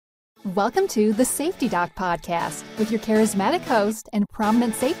Welcome to the Safety Doc Podcast with your charismatic host and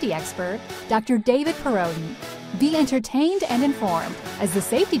prominent safety expert, Dr. David Perodin. Be entertained and informed as the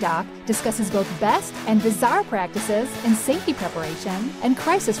Safety Doc discusses both best and bizarre practices in safety preparation and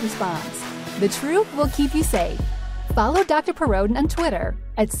crisis response. The truth will keep you safe. Follow Dr. Perodin on Twitter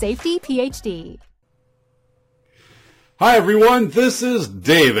at SafetyPhD. Hi, everyone. This is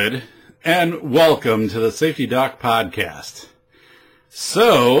David, and welcome to the Safety Doc Podcast.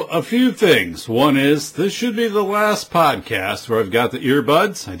 So, a few things. One is, this should be the last podcast where I've got the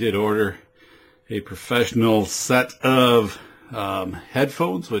earbuds. I did order a professional set of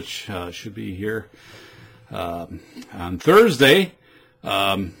headphones, which should be here on Thursday.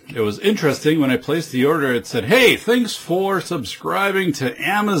 It was interesting. When I placed the order, it said, hey, thanks for subscribing to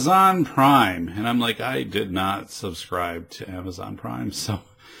Amazon Prime. And I'm like, I did not subscribe to Amazon Prime, so...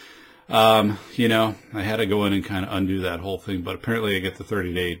 I had to go in and kind of undo that whole thing, but apparently I get the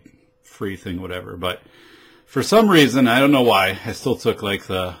 30-day free thing, whatever. But for some reason, I don't know why, I still took like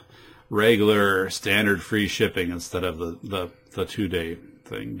the regular standard free shipping instead of the 2-day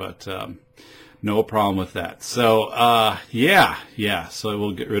thing, but no problem with that. So, so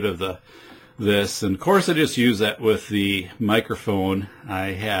we'll get rid of this. And of course, I just use that with the microphone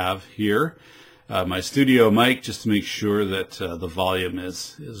I have here. My studio mic, just to make sure that the volume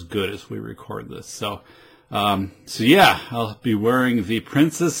is good as we record this. So I'll be wearing the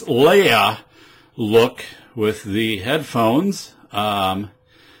Princess Leia look with the headphones the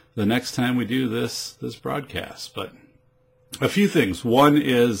next time we do this broadcast. But a few things. One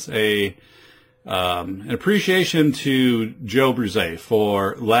is an appreciation to Joe Bruze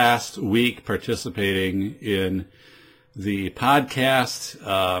for last week participating in the podcast,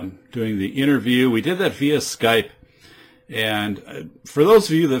 doing the interview. We did that via Skype. And for those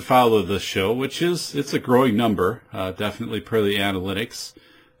of you that follow the show, it's a growing number, definitely per the analytics,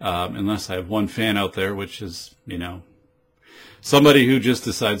 unless I have one fan out there, which is, somebody who just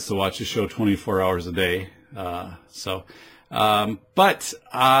decides to watch the show 24 hours a day. But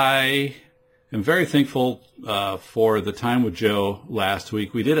I am very thankful for the time with Joe last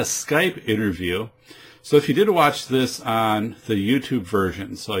week. We did a Skype interview. So if you did watch this on the YouTube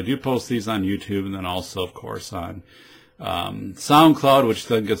version, so I do post these on YouTube and then also, of course, on SoundCloud, which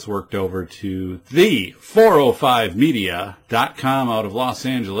then gets worked over to the 405media.com out of Los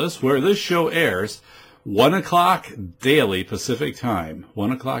Angeles, where this show airs 1 o'clock daily Pacific time.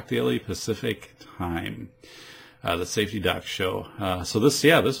 1 o'clock daily Pacific time. The Safety Doc show. So this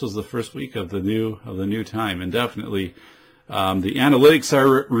was the first week of the new time, and definitely the analytics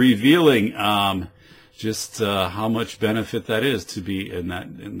are revealing just how much benefit that is to be in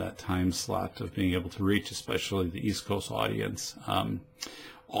that time slot of being able to reach, especially the East Coast audience.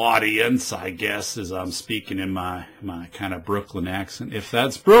 Audience, I guess, as I'm speaking in my kind of Brooklyn accent. If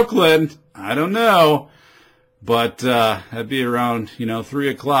that's Brooklyn, I don't know, but that'd be around 3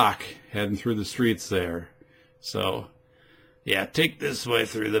 o'clock heading through the streets there. So, yeah, take this way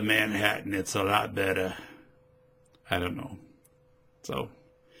through the Manhattan. It's a lot better. I don't know. So,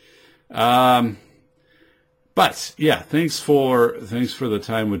 but yeah, thanks for the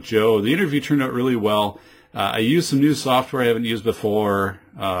time with Joe. The interview turned out really well. I used some new software I haven't used before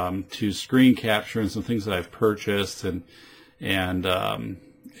to screen capture and some things that I've purchased, and it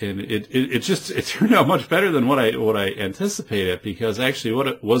turned out much better than what I anticipated, because actually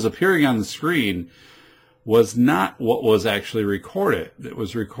what was appearing on the screen was not what was actually recorded. It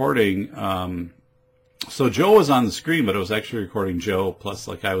was recording. So Joe was on the screen, but it was actually recording Joe, plus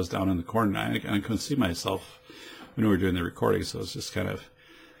like I was down in the corner, and I couldn't see myself when we were doing the recording, so it was just kind of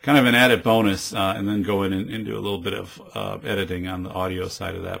an added bonus, and then go in and do a little bit of editing on the audio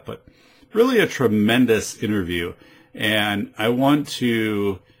side of that. But really a tremendous interview, and I want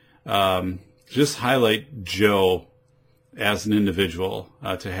to just highlight Joe as an individual,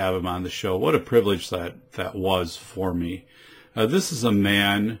 to have him on the show. What a privilege that was for me. This is a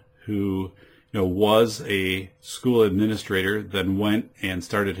man who was a school administrator, then went and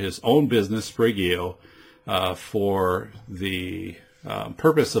started his own business, Sprigio, for the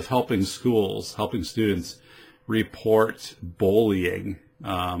purpose of helping students report bullying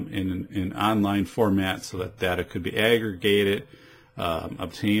in an online format, so that data could be aggregated,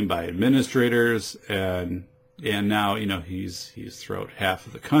 obtained by administrators, and now he's throughout half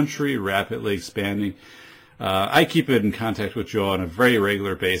of the country, rapidly expanding. I keep in contact with Joe on a very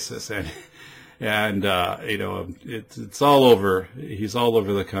regular basis, and it's all over. He's all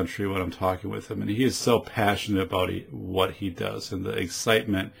over the country when I'm talking with him, and he is so passionate about what he does, and the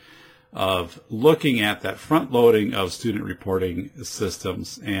excitement of looking at that front loading of student reporting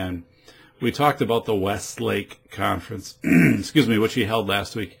systems. And we talked about the Westlake Conference, which he held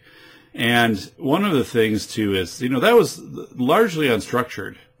last week. And one of the things, too, is, that was largely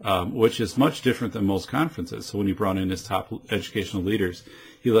unstructured, which is much different than most conferences. So when he brought in his top educational leaders,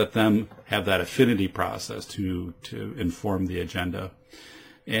 he let them have that affinity process to inform the agenda.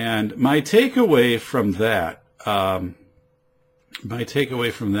 And my takeaway from that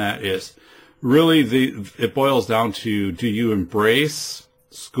is really it boils down to, do you embrace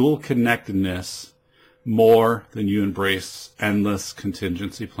school connectedness more than you embrace endless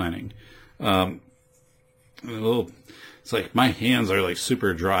contingency planning? It's like my hands are like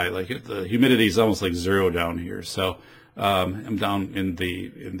super dry. Like the humidity is almost like zero down here. So I'm down in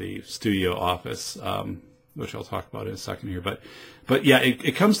the studio office, which I'll talk about in a second here. But yeah,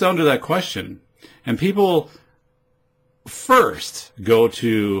 it comes down to that question, and people first go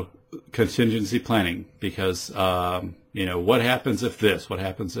to contingency planning because what happens if this, what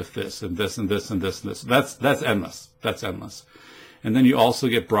happens if this, and this and this and this and this. That's endless. That's endless. And then you also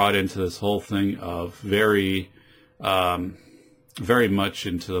get brought into this whole thing of very much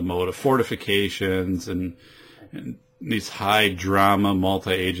into the mode of fortifications and these high drama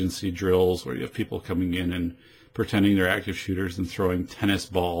multi-agency drills where you have people coming in and pretending they're active shooters and throwing tennis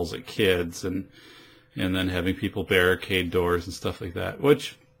balls at kids and then having people barricade doors and stuff like that,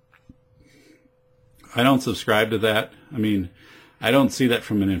 which I don't subscribe to that. I mean, I don't see that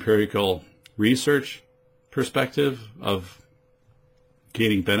from an empirical research perspective of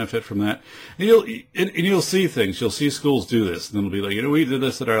gaining benefit from that. And you'll see things. You'll see schools do this, and then it'll be like, we did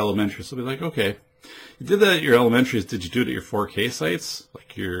this at our elementary. So it'll be like, okay, you did that at your elementaries. Did you do it at your 4K sites,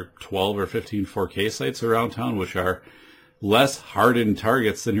 like your 12 or 15 4K sites around town, which are less hardened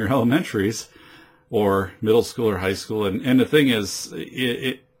targets than your elementaries or middle school or high school? And the thing is,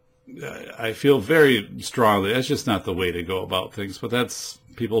 I feel very strongly that's just not the way to go about things. But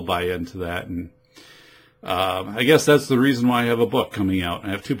people buy into that, and I guess that's the reason why I have a book coming out. I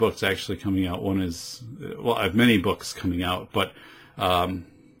have two books actually coming out. One is, I have many books coming out, but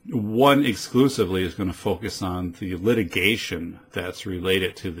one exclusively is going to focus on the litigation that's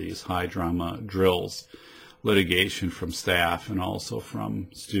related to these high drama drills, litigation from staff and also from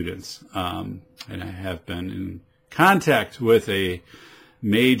students. And I have been in contact with a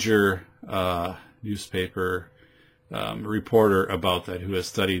major newspaper reporter about that who has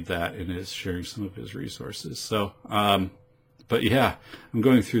studied that and is sharing some of his resources. So, but yeah, I'm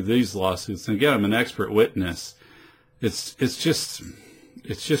going through these lawsuits, and again, I'm an expert witness. It's just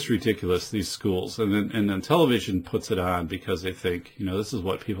ridiculous, these schools, and then television puts it on because they think this is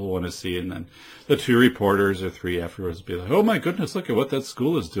what people want to see, and then the two reporters or three afterwards will be like, oh my goodness, look at what that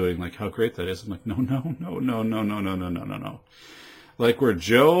school is doing, like how great that is. I'm like, no. Like where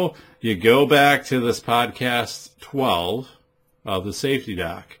Joe, you go back to this podcast 12 of the Safety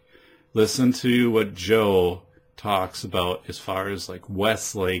Doc, listen to what Joe talks about as far as like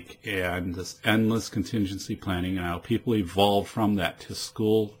Westlake and this endless contingency planning and how people evolved from that to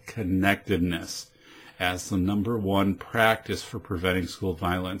school connectedness as the number one practice for preventing school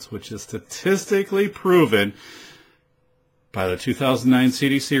violence, which is statistically proven by the 2009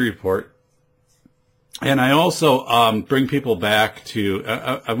 CDC report. And I also bring people back to,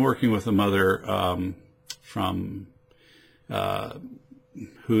 I'm working with a mother from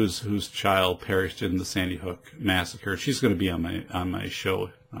whose child perished in the Sandy Hook massacre. She's going to be on my show,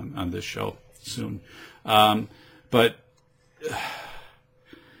 on this show soon. But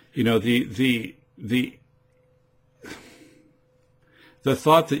the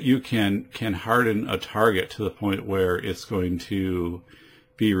thought that you can harden a target to the point where it's going to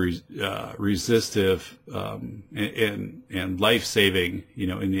be resistive and life-saving,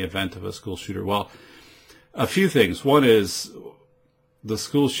 in the event of a school shooter. Well, a few things. One is the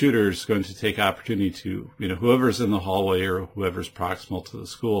school shooter is going to take opportunity to, whoever's in the hallway or whoever's proximal to the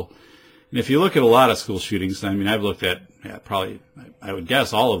school. And if you look at a lot of school shootings, I mean, I've looked at probably, I would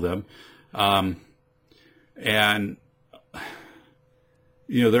guess, all of them. And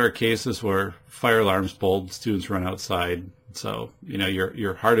there are cases where fire alarms bold, students run outside. So,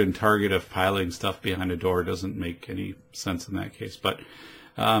 your hardened target of piling stuff behind a door doesn't make any sense in that case. But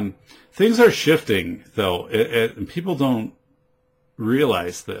things are shifting, though, and people don't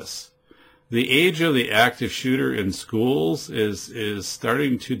realize this. The age of the active shooter in schools is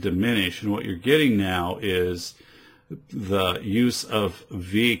starting to diminish, and what you're getting now is the use of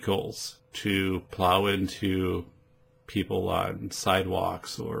vehicles to plow into people on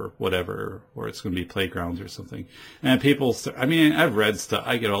sidewalks or whatever, or it's going to be playgrounds or something. And people, I've read stuff,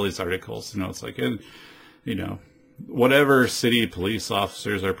 I get all these articles, it's like, whatever city police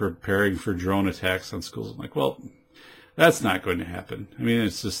officers are preparing for drone attacks on schools. I'm like, well, That's not going to happen. I mean,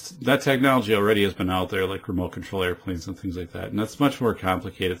 it's just that technology already has been out there, like remote control airplanes and things like that. And that's much more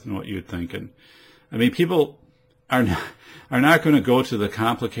complicated than what you would think. And I mean, people are not going to go to the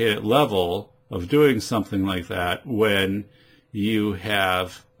complicated level of doing something like that when you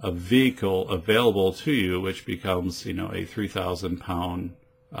have a vehicle available to you, which becomes, a 3,000 pound,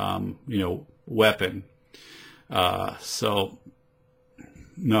 weapon. So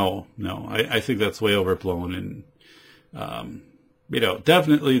no, I think that's way overblown. And,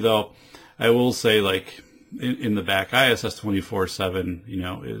 definitely though, I will say, like, in the back, ISS 24/7,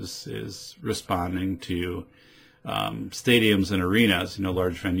 is responding to, stadiums and arenas,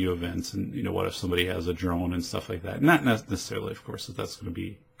 large venue events. And, what if somebody has a drone and stuff like that? Not necessarily, of course, that's going to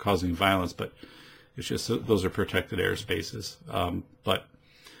be causing violence, but it's just, those are protected airspaces. But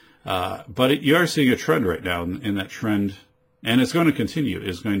you are seeing a trend right now, and that trend, and it's going to continue,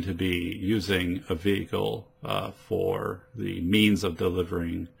 is going to be using a vehicle for the means of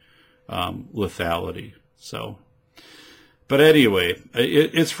delivering lethality. So, but anyway,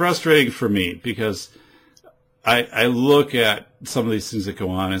 it's frustrating for me because I look at some of these things that go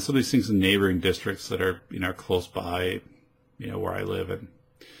on, and some of these things in neighboring districts that are close by, where I live, and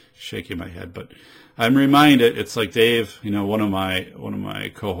shaking my head, but I'm reminded, it's like Dave, one of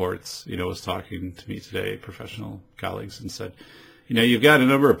my cohorts, was talking to me today, professional colleagues, and said, you've got a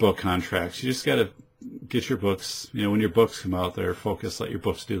number of book contracts. You just got to get your books, when your books come out, they're focused, let your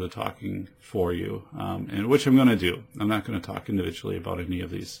books do the talking for you, and which I'm going to do. I'm not going to talk individually about any of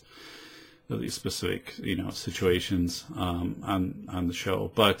these specific, situations, on the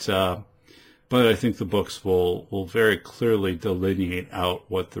show, but I think the books will very clearly delineate out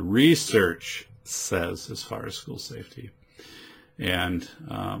what the research says as far as school safety, and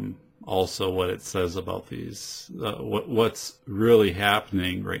also what it says about these what's really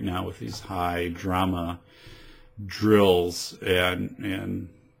happening right now with these high drama drills and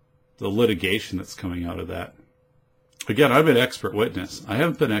the litigation that's coming out of that. Again, I'm an expert witness. I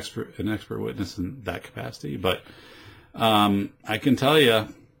haven't been an expert witness in that capacity, but I can tell you,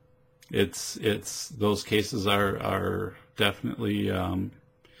 it's those cases are definitely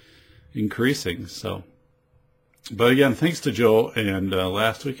increasing. So, but again, thanks to Joe. And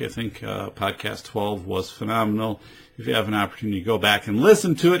last week, I think podcast 12 was phenomenal. If you have an opportunity to go back and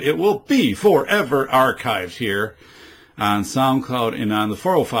listen to it, it will be forever archived here on SoundCloud and on the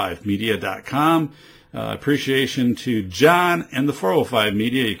 405media.com. Appreciation to John and the 405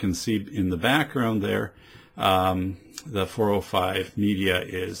 Media. You can see in the background there, the 405 Media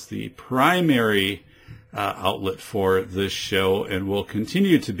is the primary outlet for this show and will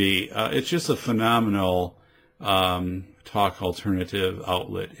continue to be. It's just a phenomenal talk alternative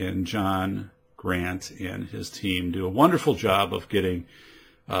outlet, and John Grant and his team do a wonderful job of getting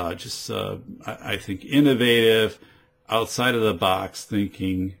I think, innovative, outside of the box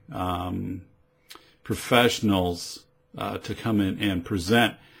thinking professionals to come in and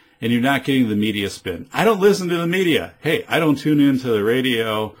present. And you're not getting the media spin. I don't listen to the media. Hey, I don't tune into the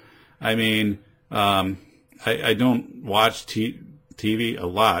radio. I mean, I don't watch TV a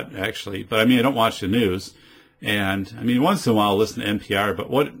lot, actually. But, I mean, I don't watch the news. And, I mean, once in a while I'll listen to NPR. But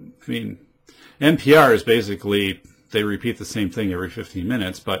NPR is basically, they repeat the same thing every 15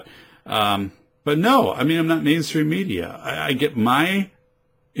 minutes. But no, I mean, I'm not mainstream media. I get my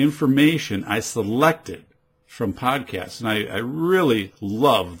information, I select it from podcasts, and I really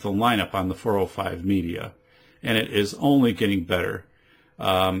love the lineup on the 405 Media, and it is only getting better.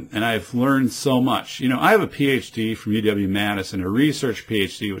 And I've learned so much. I have a PhD from UW-Madison, a research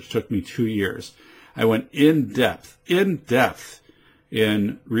PhD, which took me 2 years. I went in depth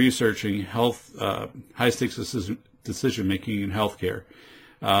in researching health, high-stakes decision-making in healthcare,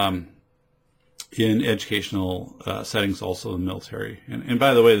 in educational settings, also in the military. And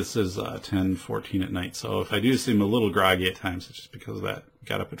by the way, this is 10:14 at night, so if I do seem a little groggy at times, it's just because of that.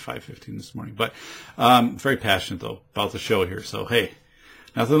 Got up at 5:15 this morning. But very passionate, though, about the show here. So, hey,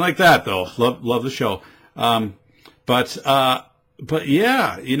 nothing like that, though. Love the show. But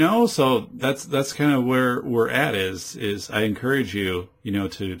yeah, so that's kind of where we're at is I encourage you,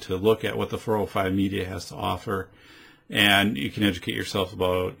 to look at what the 405 Media has to offer. And you can educate yourself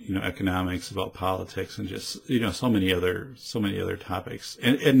about, economics, about politics, and just, so many other topics,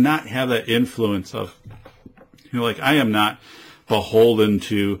 and not have that influence of, like, I am not beholden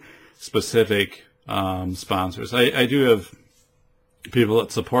to specific sponsors. I do have people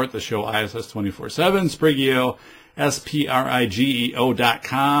that support the show, ISS 24/7, Sprigeo,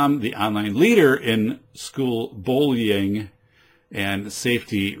 SPRIGEO.com, the online leader in school bullying and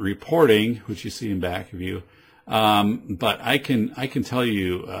safety reporting, which you see in back of you. But I can tell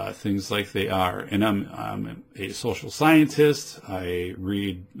you things like they are. And I'm a social scientist. I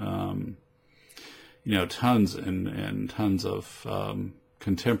read tons and tons of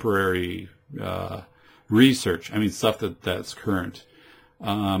contemporary research. I mean, stuff that's current.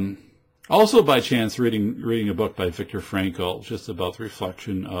 Also, by chance, reading a book by Viktor Frankl, just about the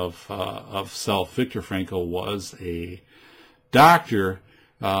reflection of self. Viktor Frankl was a doctor,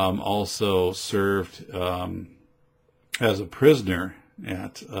 also served as a prisoner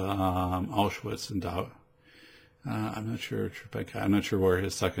at Auschwitz and I'm not sure, Rebecca. I'm not sure where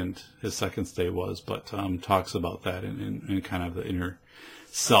his second stay was, but talks about that in kind of the inner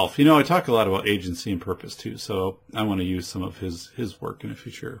self. I talk a lot about agency and purpose too, so I want to use some of his work in a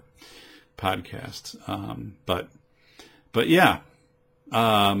future podcast. But yeah,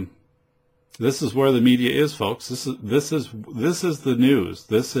 this is where the media is, folks. This is the news.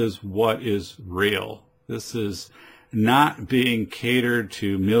 This is what is real. This is not being catered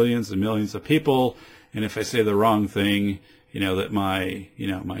to millions and millions of people. And if I say the wrong thing, that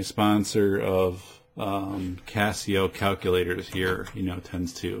my sponsor of Casio calculators here,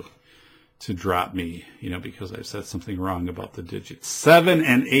 tends to drop me, because I've said something wrong about the digits 7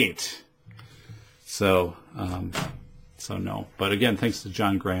 and 8. So no. But again, thanks to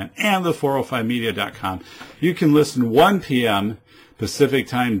John Grant and the 405media.com. You can listen 1 p.m. Pacific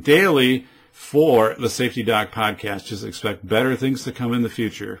time daily for the Safety Doc podcast. Just expect better things to come in the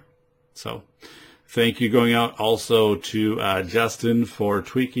future. So thank you going out also to Justin for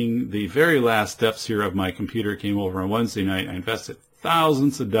tweaking the very last steps here of my computer. Came over on Wednesday night. I invested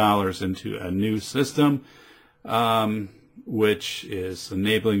thousands of dollars into a new system, which is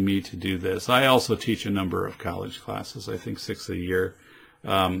enabling me to do this. I also teach a number of college classes, I think 6 a year.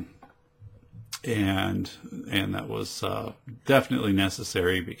 And that was definitely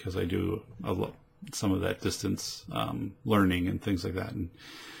necessary because I do some of that distance learning and things like that. And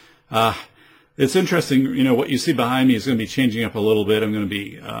it's interesting, what you see behind me is going to be changing up a little bit. I'm going to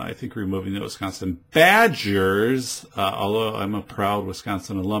be, I think, removing the Wisconsin Badgers, although I'm a proud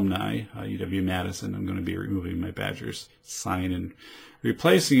Wisconsin alumni, UW-Madison. I'm going to be removing my Badgers sign and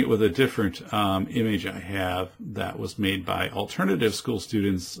replacing it with a different image I have that was made by alternative school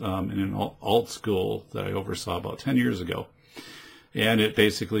students in an alt school that I oversaw about 10 years ago. And it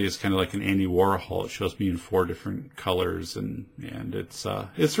basically is kind of like an Andy Warhol. It shows me in 4 different colors, and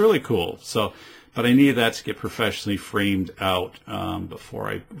it's really cool. So, but I needed that to get professionally framed out before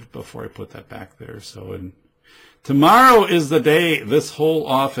I put that back there. So, and tomorrow is the day this whole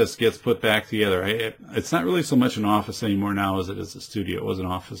office gets put back together. It's not really so much an office anymore now as it is a studio. It was an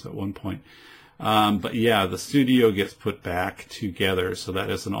office at one point. But yeah, the studio gets put back together, so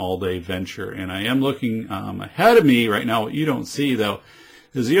that is an all-day venture. And I am looking ahead of me right now. What you don't see, though,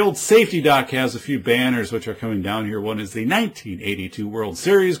 is the old Safety Doc has a few banners which are coming down here. One is the 1982 World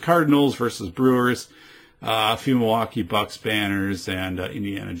Series, Cardinals versus Brewers, a few Milwaukee Bucks banners, and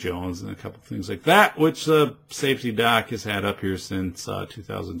Indiana Jones, and a couple things like that, which the Safety Doc has had up here since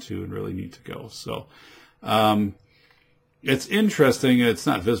 2002 and really need to go. So it's interesting. It's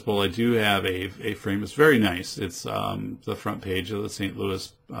not visible. I do have a frame. It's very nice. It's the front page of the St.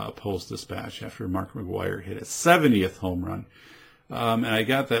 Louis Post-Dispatch after Mark McGwire hit his 70th home run. And I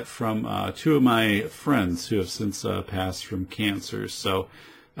got that from 2 of my friends who have since passed from cancer. So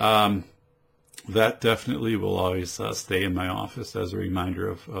that definitely will always stay in my office as a reminder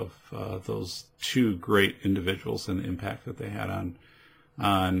of those 2 great individuals and the impact that they had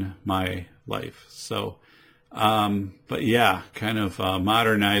on my life. So but yeah, kind of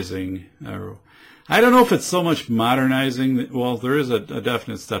modernizing. I don't know if it's so much modernizing. Well, there is a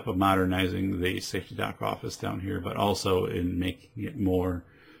definite step of modernizing the Safety Doc office down here, but also in making it more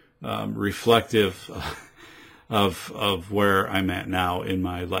reflective of where I'm at now in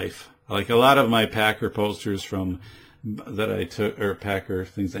my life. Like a lot of my Packer posters that I took, or Packer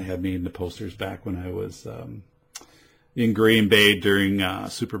things I had made in the posters back when I was in Green Bay during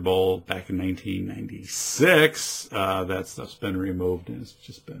Super Bowl back in 1996. That stuff's been removed and it's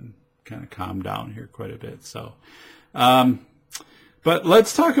just been kind of calmed down here quite a bit. So, but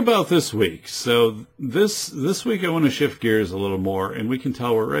let's talk about this week. So this week I want to shift gears a little more, and we can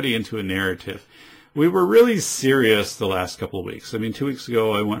tell we're already into a narrative. We were really serious the last couple of weeks. I mean, 2 weeks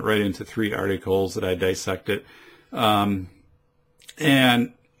ago I went right into 3 articles that I dissected, and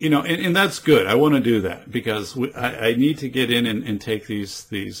that's good. I want to do that because I need to get in and take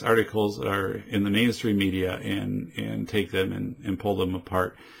these articles that are in the mainstream media and take them and pull them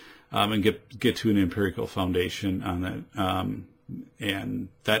apart, and get to an empirical foundation on that. And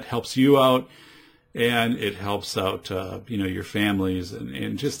that helps you out. and it helps out, your families.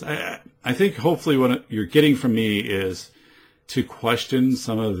 And just, I think hopefully what you're getting from me is to question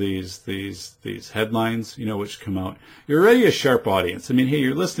some of these headlines, which come out. You're already a sharp audience. I mean, hey,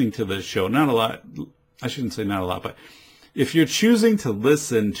 you're listening to this show. Not a lot. I shouldn't say not a lot, but if you're choosing to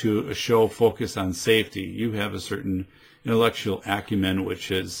listen to a show focused on safety, you have a certain intellectual acumen,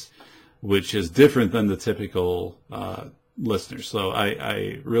 which is different than the typical listener. So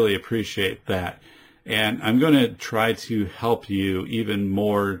I really appreciate that. And I'm going to try to help you even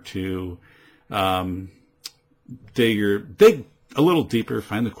more to dig a little deeper,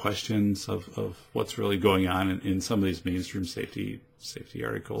 find the questions of what's really going on in some of these mainstream safety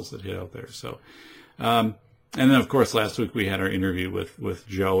articles that hit out there. So, and then of course last week we had our interview with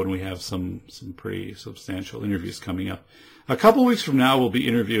Joe, and we have some pretty substantial interviews coming up. A couple weeks from now, we'll be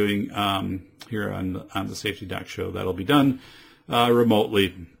interviewing here on the Safety Doc Show. That'll be done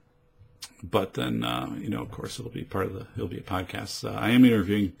remotely. But then, of course, it'll be a podcast. I am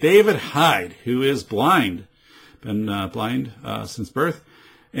interviewing David Hyde, who is blind, been blind since birth.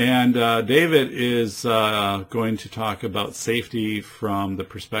 And David is going to talk about safety from the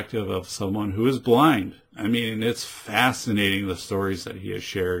perspective of someone who is blind. I mean, it's fascinating, the stories that he has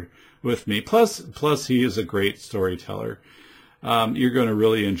shared with me. Plus he is a great storyteller. You're going to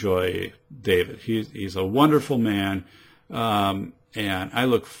really enjoy David. He's a wonderful man. And I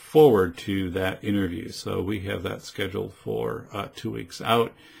look forward to that interview. So we have that scheduled for 2 weeks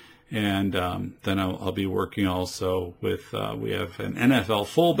out. And then I'll be working also with, we have an NFL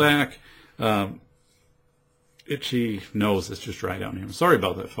fullback. Itchy nose is just dry down here. I'm sorry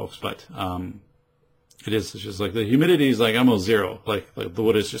about that, folks, but it's just like the humidity is like almost zero. Like the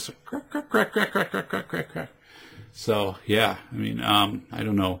wood is just crack, crack, crack, crack, crack, crack, crack, crack, crack. So, yeah, I mean, I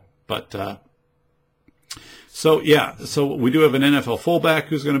don't know, but... So we do have an NFL fullback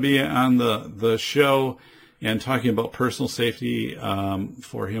who's going to be on the show and talking about personal safety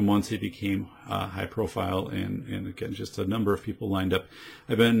for him once he became high profile, and again, just a number of people lined up.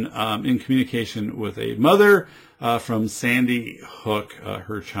 I've been in communication with a mother from Sandy Hook.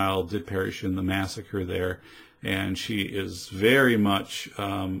 Her child did perish in the massacre there, and she is very much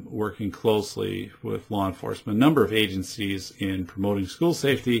working closely with law enforcement, a number of agencies in promoting school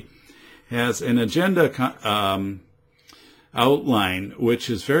safety. Has an agenda outline, which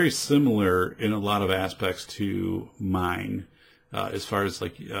is very similar in a lot of aspects to mine, as far as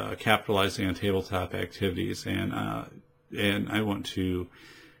like capitalizing on tabletop activities. And I want to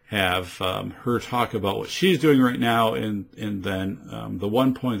have her talk about what she's doing right now, and then the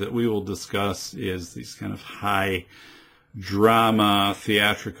one point that we will discuss is these kind of high drama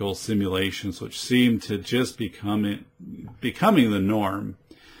theatrical simulations, which seem to just becoming the norm.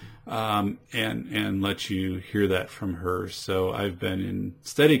 And let you hear that from her. So I've been in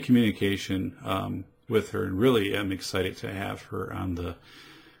steady communication with her, and really am excited to have her on the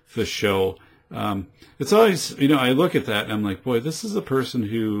show. It's always, I look at that and I'm like, boy, this is a person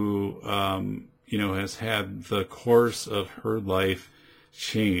who, has had the course of her life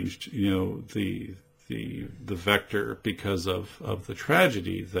changed, the vector because of the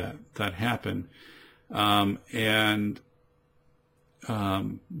tragedy that happened. And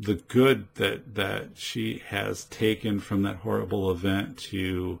the good that she has taken from that horrible event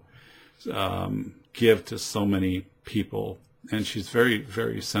to give to so many people. And she's very,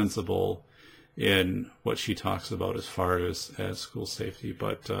 very sensible in what she talks about as far as school safety.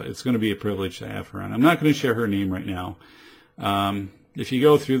 But it's going to be a privilege to have her on. I'm not going to share her name right now. If you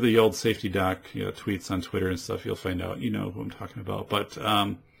go through the old Safety Doc tweets on Twitter and stuff, you'll find out, who I'm talking about.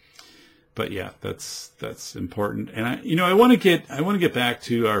 But yeah, that's important. And I want to get back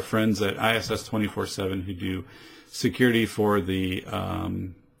to our friends at ISS 24/7 who do security for the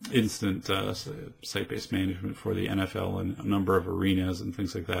instant site-based management for the NFL and a number of arenas and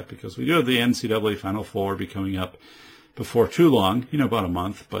things like that, because we do have the NCAA Final Four be coming up before too long, about a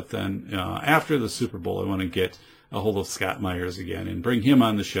month. But then after the Super Bowl, I want to get a hold of Scott Myers again and bring him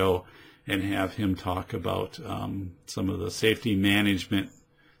on the show and have him talk about some of the safety management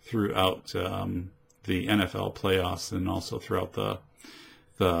throughout the NFL playoffs and also throughout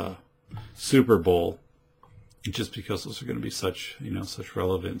the Super Bowl, just because those are going to be such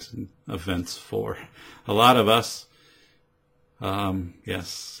relevant events for a lot of us. Yes,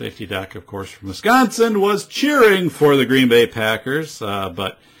 Safety Doc, of course, from Wisconsin was cheering for the Green Bay Packers,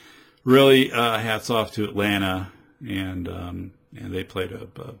 but really hats off to Atlanta, and they played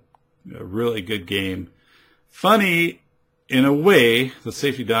a really good game. Funny, in a way, the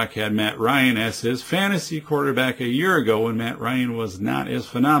Safety Doc had Matt Ryan as his fantasy quarterback a year ago when Matt Ryan was not as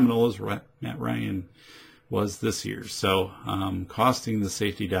phenomenal as Matt Ryan was this year. So, costing the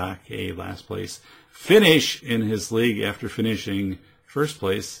Safety Doc a last place finish in his league after finishing first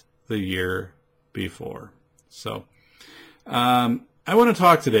place the year before. So I want to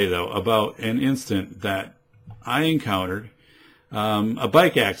talk today, though, about an incident that I encountered, a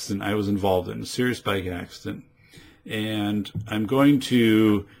bike accident I was involved in, a serious bike accident. And I'm going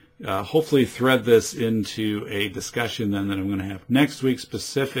to hopefully thread this into a discussion then that I'm going to have next week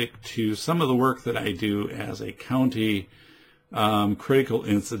specific to some of the work that I do as a county critical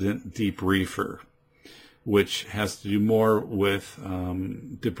incident debriefer, which has to do more with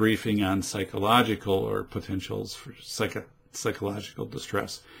debriefing on psychological or potentials for psychological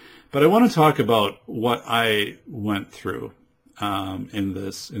distress. But I want to talk about what I went through in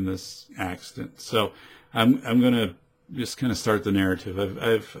this accident. So I'm going to just kind of start the narrative.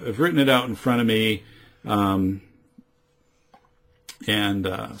 I've written it out in front of me, so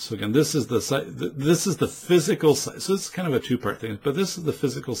again, this is the physical side. So it's kind of a two-part thing, but this is the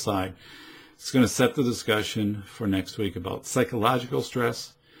physical side. It's going to set the discussion for next week about psychological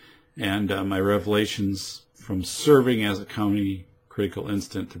stress and my revelations from serving as a county critical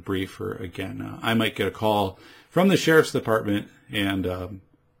incident debriefer. Again, I might get a call from the sheriff's department, and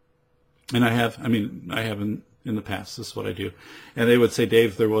I have in the past. This is what I do, and they would say,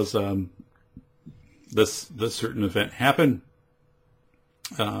 Dave, there was this certain event happen.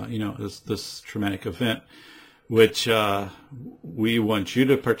 This traumatic event, which we want you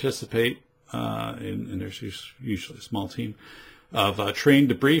to participate. And there's usually a small team of trained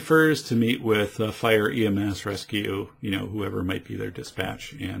debriefers to meet with fire, EMS, rescue, whoever might be their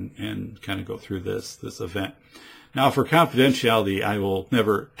dispatch, and kind of go through this event. Now, for confidentiality, I will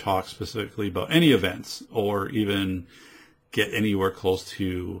never talk specifically about any events or even get anywhere close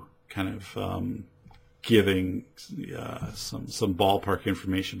to kind of giving some ballpark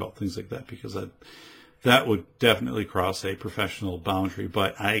information about things like that, because that would definitely cross a professional boundary.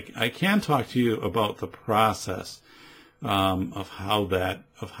 But I can talk to you about the process of how that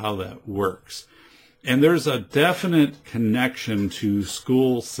works. And there's a definite connection to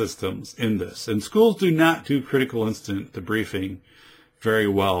school systems in this. And schools do not do critical incident debriefing very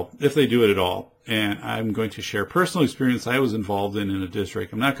well, if they do it at all. And I'm going to share personal experience I was involved in a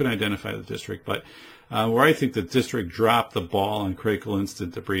district. I'm not going to identify the district, but where I think the district dropped the ball on critical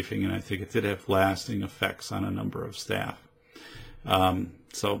incident debriefing, and I think it did have lasting effects on a number of staff. But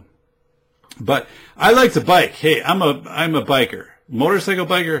I like to bike. Hey, I'm a biker. Motorcycle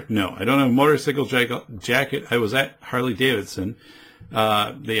biker? No, I don't have a motorcycle jacket. I was at Harley Davidson,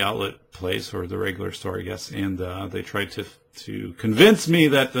 the outlet place or the regular store, I guess, and they tried to convince me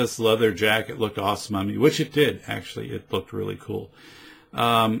that this leather jacket looked awesome on me, which it did. Actually, it looked really cool.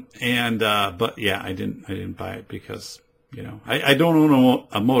 But yeah, I didn't buy it because, I don't own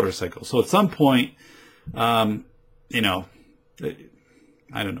a motorcycle. So at some point, I don't know.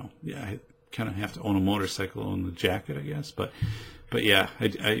 Yeah, I kind of have to own a motorcycle, own the jacket, I guess. But yeah,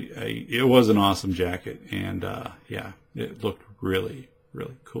 it was an awesome jacket, and yeah, it looked really,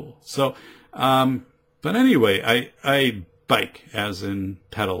 really cool. So, but anyway, I bike, as in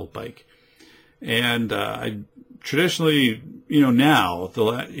pedal bike, and I traditionally, now the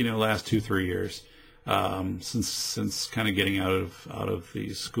last 2-3 years, since kind of getting out of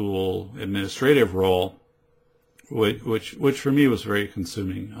the school administrative role, which for me was very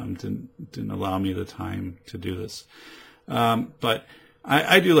consuming, didn't allow me the time to do this. But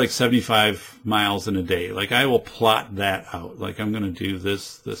I do like 75 miles in a day. Like, I will plot that out. Like, I'm going to do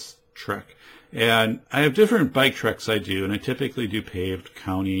this trek. And I have different bike treks I do, and I typically do paved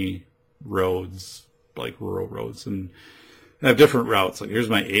county roads, like rural roads, and I have different routes. Like, here's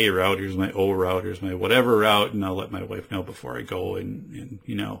my A route, here's my O route, here's my whatever route, and I'll let my wife know before I go, and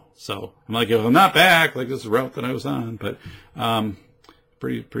so I'm like, if I'm not back, like, this is the route that I was on, but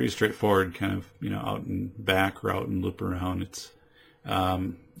pretty straightforward, kind of, out and back route and loop around. It's I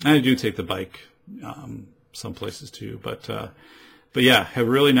do take the bike some places too, but yeah, have a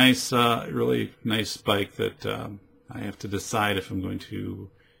really nice bike that I have to decide if I'm going to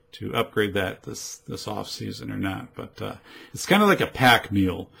upgrade that this off season or not. But it's kind of like a pack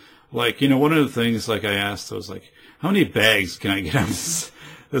mule. Like, one of the things, like, I asked, I was like, how many bags can I get on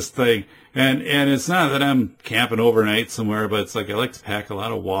this thing? And it's not that I'm camping overnight somewhere, but it's like I like to pack a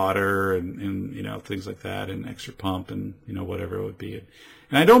lot of water and things like that, and extra pump and whatever it would be.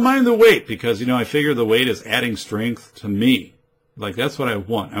 And I don't mind the weight because I figure the weight is adding strength to me. Like, that's what I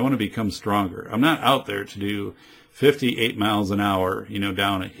want. I want to become stronger. I'm not out there to do 58 miles an hour,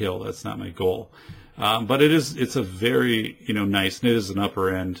 down a hill. That's not my goal. But it's a very, nice, and it is an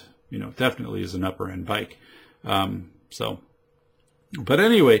upper end, definitely is an upper end bike. So But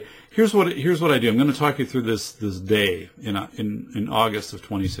anyway, here's what I do. I'm going to talk you through this day in August of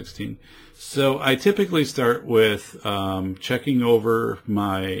 2016. So I typically start with checking over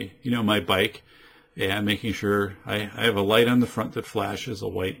my bike and making sure I have a light on the front that flashes, a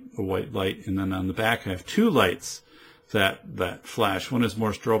white light, and then on the back I have two lights that flash. One is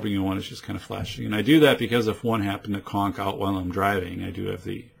more strobing and one is just kind of flashing. And I do that because if one happened to conk out while I'm driving, I do have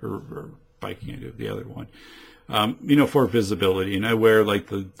or biking, I do have the other one. For visibility. And I wear like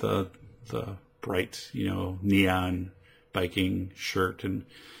the bright, neon biking shirt. And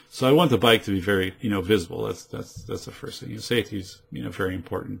so I want the bike to be very, visible. That's the first thing. Safety is, very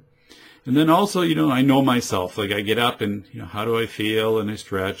important. And then also, I know myself. Like I get up and, how do I feel? And I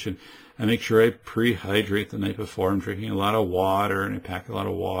stretch and I make sure I pre-hydrate the night before. I'm drinking a lot of water and I pack a lot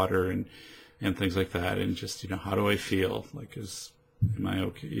of water and things like that. And just, how do I feel? Like, am I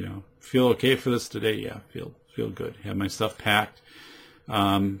okay? Feel okay for this today? Yeah, feel good. Have my stuff packed.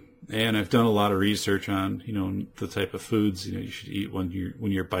 And I've done a lot of research on, the type of foods, you should eat when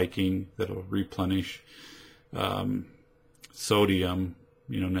you're biking that'll replenish, sodium,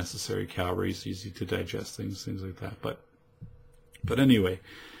 necessary calories, easy to digest things like that. But anyway,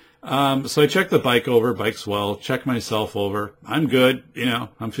 so I check the bike over, bike's well, check myself over. I'm good.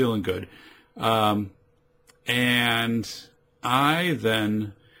 I'm feeling good. And I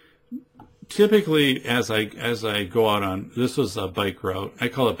then typically, as I go out on, this was a bike route. I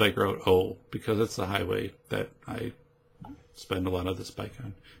call it Bike Route O because it's the highway that I spend a lot of this bike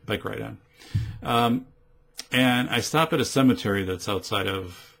ride on. And I stop at a cemetery that's outside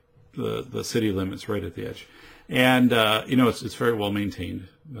of the city limits, right at the edge. And it's very well maintained.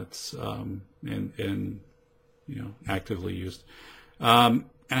 That's and actively used. And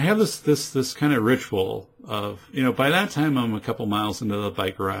I have this kind of ritual of, by that time I'm a couple miles into the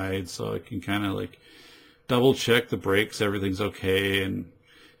bike ride, so I can kind of like double check the brakes, everything's okay. And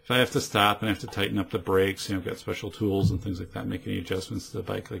if I have to stop and I have to tighten up the brakes, I've got special tools and things like that, make any adjustments to the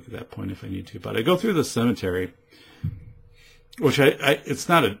bike like at that point if I need to. But I go through the cemetery, which it's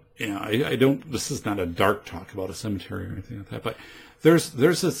not this is not a dark talk about a cemetery or anything like that, but there's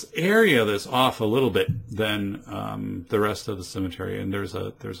this area that's off a little bit than the rest of the cemetery, and there's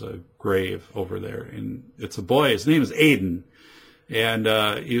a grave over there, and it's a boy. His name is Aiden, and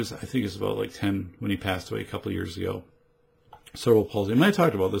I think he was about like 10 when he passed away a couple of years ago. Cerebral palsy. And I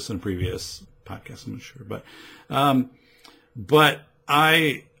talked about this in a previous podcast, I'm not sure, but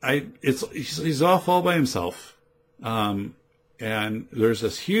he's off all by himself, and there's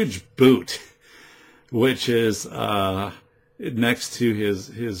this huge boot, which is next to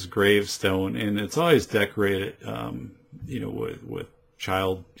his gravestone, and it's always decorated, with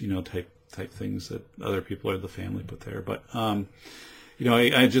child, type things that other people or the family put there. But,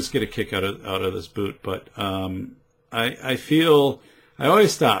 I just get a kick out of this boot. But I feel I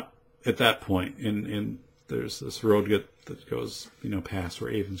always stop at that point, and there's this road that goes, past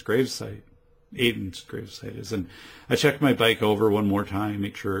where Aiden's gravesite is, and I check my bike over one more time,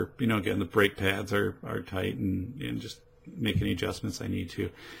 make sure, again, the brake pads are tight, and just make any adjustments I need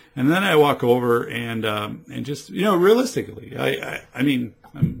to. And then I walk over and just, realistically, I mean,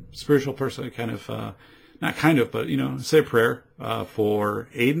 I'm a spiritual person. I kind of, not kind of, but, say a prayer, for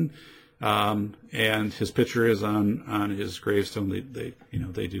Aiden. And his picture is on his gravestone.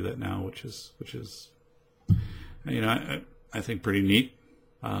 They do that now, which is, I think pretty neat.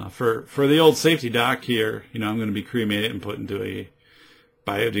 For the old safety doc here, I'm going to be cremated and put into a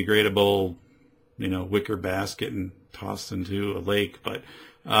biodegradable, wicker basket and tossed into a lake. But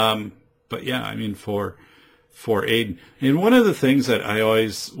yeah, I mean, for Aiden. And one of the things that I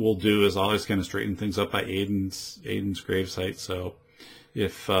always will do is always kind of straighten things up by Aiden's gravesite. So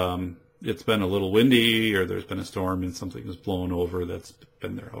if, it's been a little windy or there's been a storm and something is blown over that's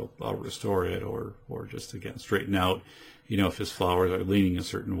been there, I'll restore it or just again, straighten out, if his flowers are leaning a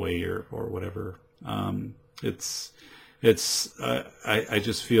certain way or whatever. I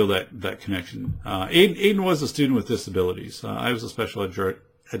just feel that connection. Aiden was a student with disabilities. I was a special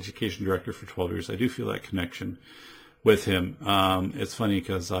education director for 12 years. I do feel that connection with him. It's funny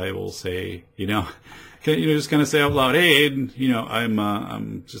because I will say, just kind of say out loud, hey, Aiden,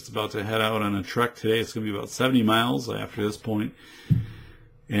 I'm just about to head out on a trek today. It's going to be about 70 miles after this point.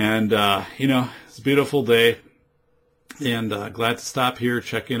 And, it's a beautiful day. And glad to stop here,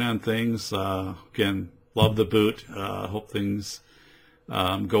 check in on things. Again, love the boot. Hope things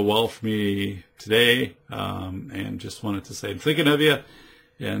go well for me today. And just wanted to say I'm thinking of you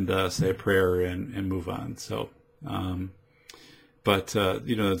and say a prayer and move on. So,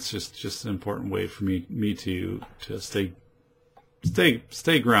 it's just an important way for me to stay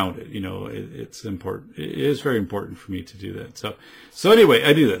stay grounded. It's important. It is very important for me to do that. So anyway,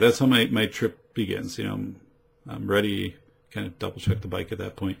 I do that. That's how my trip begins. I'm ready. Kind of double check the bike at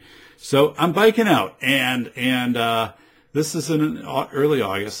that point. So I'm biking out, and this is in early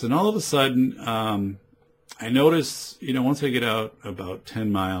August, and all of a sudden, I notice, once I get out about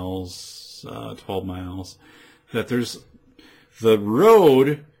 10 miles, 12 miles, that the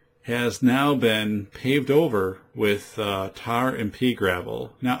road has now been paved over with tar and pea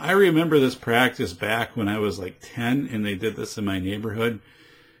gravel. Now, I remember this practice back when I was like 10, and they did this in my neighborhood.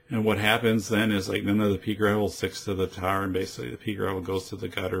 And what happens then is like none of the pea gravel sticks to the tar, and basically the pea gravel goes to the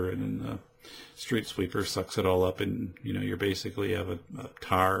gutter, and then the street sweeper sucks it all up, and you basically have a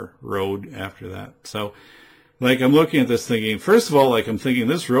tar road after that. So, like, I'm looking at this thinking, first of all, like, I'm thinking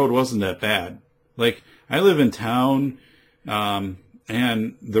this road wasn't that bad. Like, I live in town, and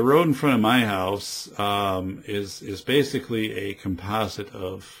the road in front of my house is basically a composite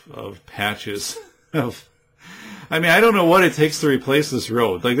of patches of. I mean, I don't know what it takes to replace this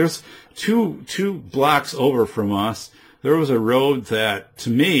road. Like, there's two blocks over from us, there was a road that, to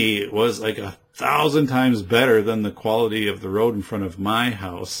me, was like 1,000 times better than the quality of the road in front of my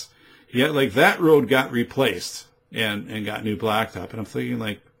house. Yet, like, that road got replaced and got new blacktop. And I'm thinking,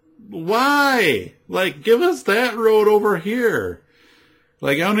 like, why? Like, give us that road over here.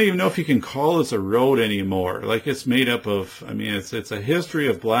 Like, I don't even know if you can call this a road anymore. Like, it's made up of, I mean, it's a history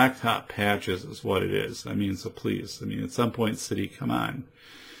of blacktop patches is what it is. I mean, so please. I mean, at some point, city, come on.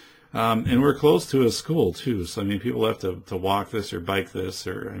 And we're close to a school, too. So, I mean, people have to walk this or bike this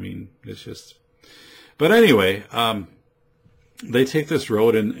or, I mean, it's just. But anyway, they take this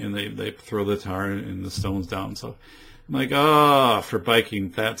road and they throw the tar and the stones down. So I'm like, for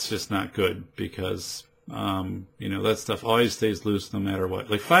biking, that's just not good because, that stuff always stays loose no matter what.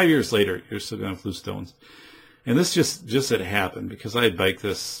 Like 5 years later, you're still going to have loose stones. And this just had happened because I had biked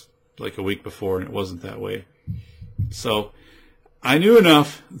this like a week before and it wasn't that way. So I knew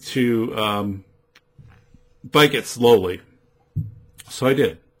enough to bike it slowly. So I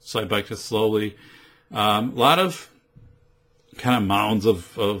did. So I biked it slowly. A lot of kind of mounds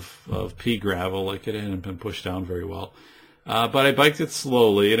of pea gravel, like it hadn't been pushed down very well. But I biked it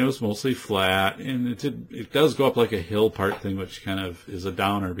slowly, and it was mostly flat, and it does go up like a hill part thing, which kind of is a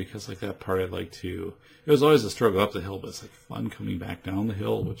downer, because like that part I'd like to, it was always a struggle up the hill, but it's like fun coming back down the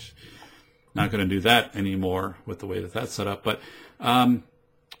hill, which not going to do that anymore with the way that that's set up. But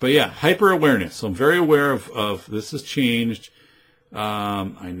yeah, hyper awareness. So I'm very aware of this has changed.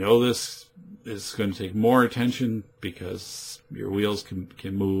 I know this is going to take more attention because your wheels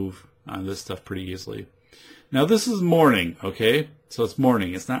can move on this stuff pretty easily. Now, this is morning, okay? So it's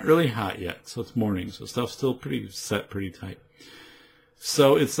morning. It's not really hot yet, so it's morning. So stuff's still pretty set, pretty tight.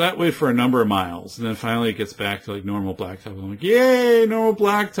 So it's that way for a number of miles. And then finally it gets back to like normal blacktop. I'm like, yay, normal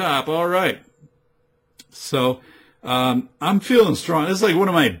blacktop. All right. So I'm feeling strong. This is like one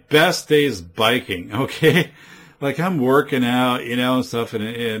of my best days biking, okay? Like I'm working out, and stuff,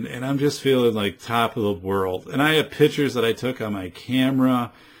 and I'm just feeling like top of the world. And I have pictures that I took on my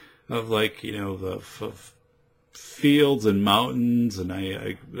camera of like, the fields and mountains, and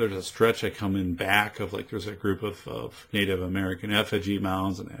I there's a stretch I come in back of like there's a group of Native American effigy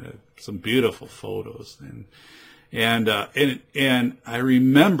mounds, and I had some beautiful photos, and I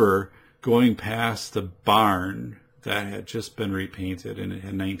remember going past the barn that had just been repainted, and it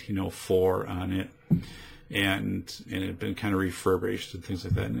had 1904 on it, and it had been kind of refurbished and things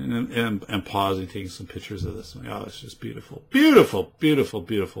like that, and pausing, taking some pictures of this. I'm like, it's just beautiful, beautiful, beautiful,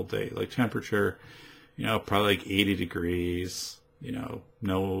 beautiful day. Like temperature, probably like 80 degrees,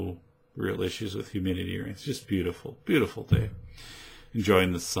 no real issues with humidity or anything. It's just beautiful, beautiful day.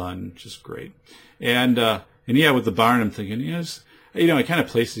 Enjoying the sun, just great. And yeah, with the barn, I'm thinking, I kind of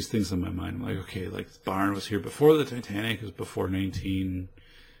place these things in my mind. I'm like, okay, like the barn was here before the Titanic, it was before it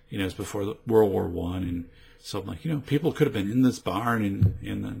was before World War I. And so I'm like, people could have been in this barn and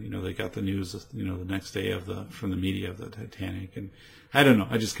then, they got the news, the next day from the media of the Titanic. And I don't know.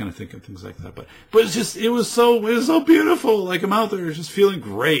 I just kind of think of things like that. But it's just, it was so beautiful. Like I'm out there just feeling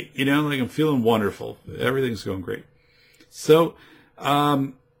great, like I'm feeling wonderful. Everything's going great. So,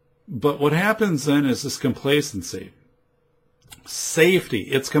 but what happens then is this complacency. Safety.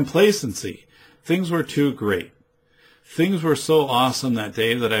 It's complacency. Things were too great. Things were so awesome that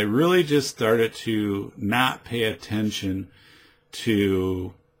day that I really just started to not pay attention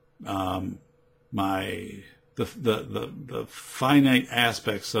to the finite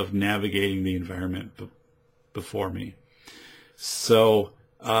aspects of navigating the environment before me. So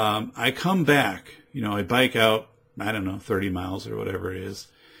I come back, I bike out, I don't know, 30 miles or whatever it is,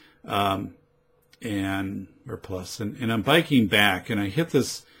 and I'm biking back, and I hit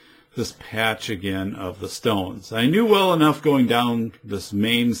this patch again of the stones. I knew well enough going down this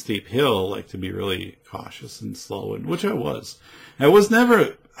main steep hill, like, to be really cautious and slow, and which I was. I was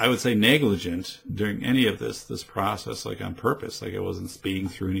never, I would say, negligent during any of this process, like on purpose, like I wasn't speeding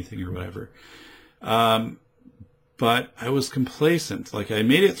through anything or whatever. But I was complacent. Like, I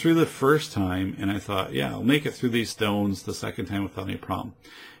made it through the first time, and I thought, yeah, I'll make it through these stones the second time without any problem.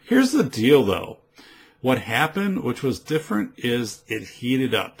 Here's the deal, though. What happened, which was different, is it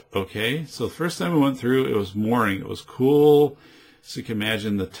heated up, okay? So the first time we went through, it was morning. It was cool. So you can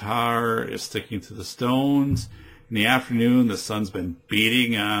imagine the tar is sticking to the stones. In the afternoon, the sun's been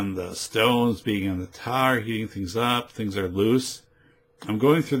beating on the stones, beating on the tar, heating things up. Things are loose. I'm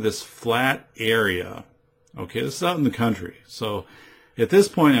going through this flat area. Okay, this is out in the country. So at this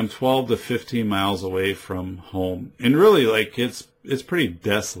point, I'm 12 to 15 miles away from home. And really, like, it's pretty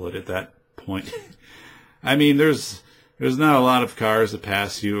desolate at that point. I mean, there's not a lot of cars that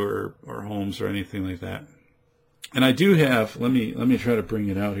pass you or homes or anything like that. And I do have, let me try to bring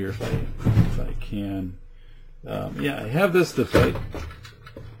it out here if I can. I have this device.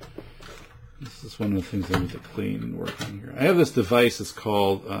 This is one of the things I need to clean and work on here. I have this device. It's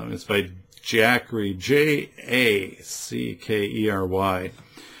called, it's by Jackery, Jackery.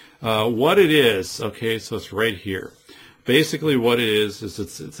 What it is, okay, so it's right here. Basically what it is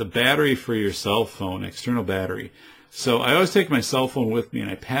it's a battery for your cell phone, external battery. So I always take my cell phone with me, and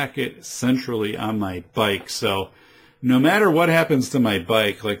I pack it centrally on my bike. So no matter what happens to my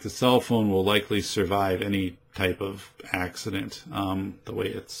bike, like, the cell phone will likely survive any type of accident, the way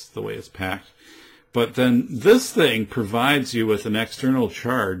it's packed. But then this thing provides you with an external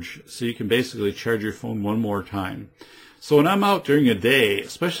charge, so you can basically charge your phone one more time. So when I'm out during a day,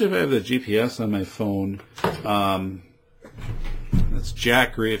 especially if I have the GPS on my phone, that's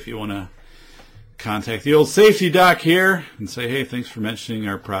Jackery if you want to contact the old safety doc here and say, hey, thanks for mentioning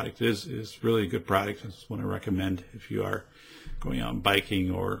our product. It is really a good product. I just want to recommend if you are going out biking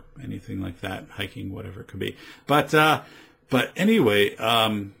or anything like that, hiking, whatever it could be. But anyway,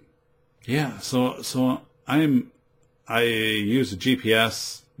 so I use a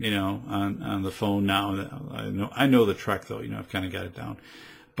GPS, on the phone now. I know the trek, though. I've kind of got it down.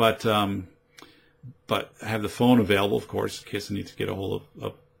 But I have the phone available, of course, in case I need to get a hold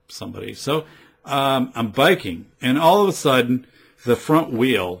of somebody. So I'm biking, and all of a sudden, the front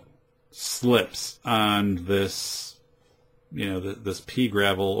wheel slips on this, this pea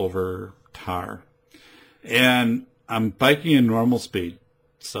gravel over tar. And I'm biking in normal speed.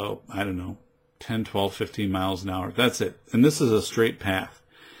 So, I don't know, 10, 12, 15 miles an hour. That's it. And this is a straight path.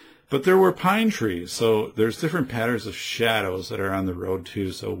 But there were pine trees, so there's different patterns of shadows that are on the road,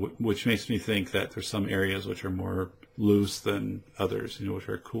 too, so which makes me think that there's some areas which are more loose than others, which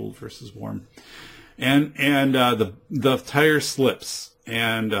are cool versus warm. And the tire slips,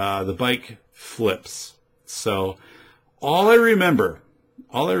 and the bike flips. So all I remember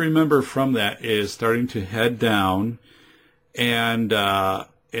from that is starting to head down, and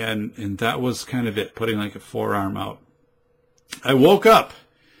that was kind of it, putting like a forearm out. I woke up,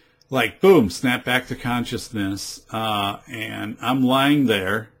 like, boom, snap back to consciousness, and I'm lying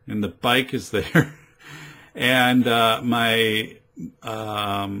there, and the bike is there, and I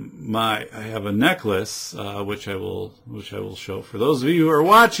have a necklace, which I will show. For those of you who are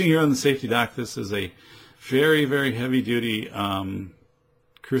watching here on the Safety Doc, this is a very, very heavy duty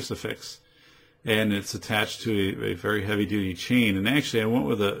crucifix. And it's attached to a very heavy-duty chain. And actually, I went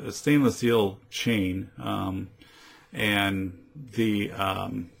with a stainless steel chain, and the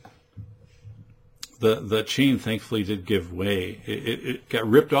chain thankfully did give way. It got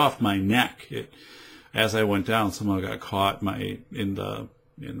ripped off my neck. As I went down, somehow got caught in the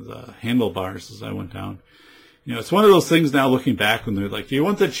handlebars as I went down. It's one of those things now, looking back, when they're like, do you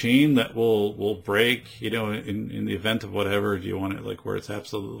want the chain that will break, in the event of whatever? Do you want it like where it's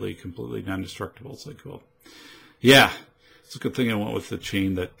absolutely, completely non-destructible? It's like, well, yeah, it's a good thing I went with the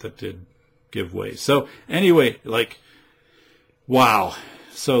chain that did give way. So anyway, like, wow.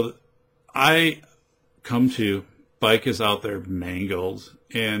 So I come to, bike is out there mangled,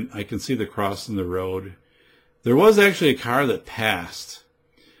 and I can see the cross in the road. There was actually a car that passed,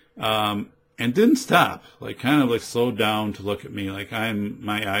 and didn't stop, like, kind of like slowed down to look at me, like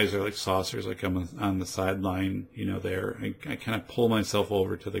my eyes are like saucers, like I'm on the sideline, there. I kind of pull myself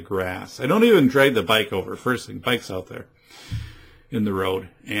over to the grass. I don't even drag the bike over. First thing, bike's out there in the road,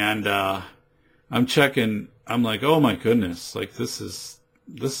 and I'm checking. I'm like, oh my goodness, like this is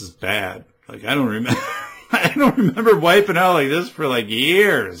bad. Like, I don't remember wiping out like this for like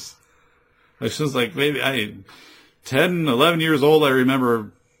years. Like, since like maybe 10, 11 years old, I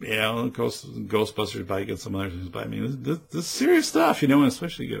remember Ghostbusters bike and some other things. But I mean, this is serious stuff, and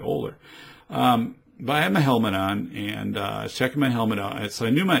especially you get older. But I had my helmet on, and I was checking my helmet out. So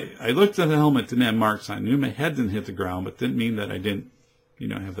I looked at the helmet, didn't have marks on it. I knew my head didn't hit the ground, but didn't mean that I didn't,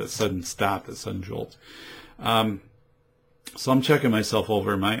 have that sudden stop, that sudden jolt. So I'm checking myself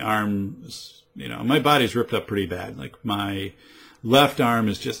over. My arm, my body's ripped up pretty bad. Like my left arm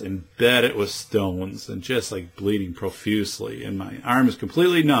is just embedded with stones and just like bleeding profusely. And my arm is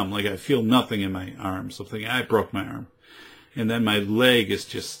completely numb. Like I feel nothing in my arm. So I'm thinking I broke my arm. And then my leg is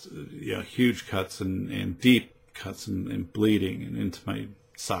just, huge cuts and deep cuts and bleeding and into my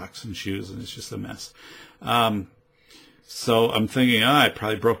socks and shoes. And it's just a mess. So I'm thinking, I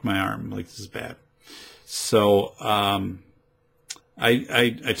probably broke my arm. Like this is bad. So,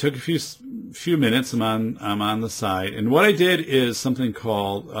 I took a few minutes. I'm on the side. And what I did is something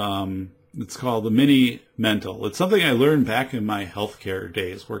called, it's called the mini mental. It's something I learned back in my healthcare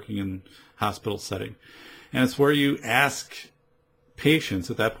days working in hospital setting. And it's where you ask patients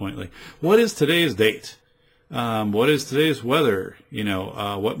at that point, like, what is today's date? What is today's weather?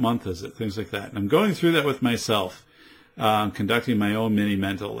 What month is it? Things like that. And I'm going through that with myself, conducting my own mini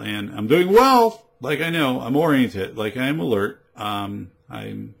mental. And I'm doing well. Like I know, I'm oriented. Like I am alert. I'm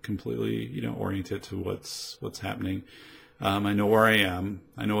completely, oriented to what's happening. I know where I am.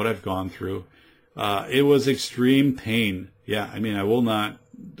 I know what I've gone through. It was extreme pain. Yeah, I mean, I will not.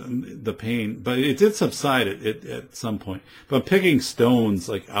 The pain, but it did subside at some point. But I'm picking stones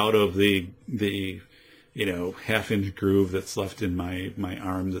like out of the half-inch groove that's left in my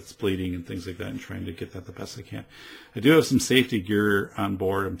arm that's bleeding and things like that, and trying to get that the best I can. I do have some safety gear on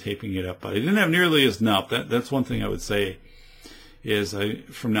board. I'm taping it up, but I didn't have nearly as enough. That's one thing I would say is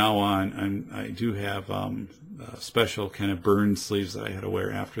from now on I do have special kind of burn sleeves that I had to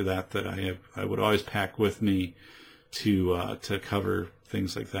wear after that I would always pack with me to cover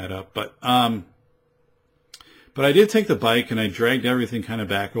things like that up. But I did take the bike and I dragged everything kind of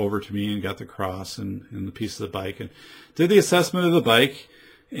back over to me and got the cross and the piece of the bike and did the assessment of the bike.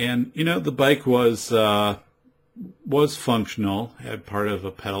 And, the bike was functional, had part of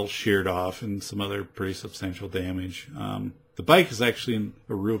a pedal sheared off and some other pretty substantial damage. The bike is actually in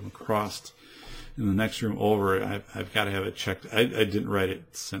a room across in the next room over. I've got to have it checked. I didn't write it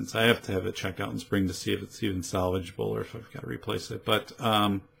since. I have to have it checked out in spring to see if it's even salvageable or if I've got to replace it. But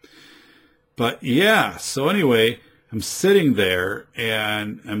yeah, so anyway, I'm sitting there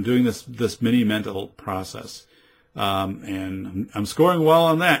and I'm doing this mini mental process. And I'm scoring well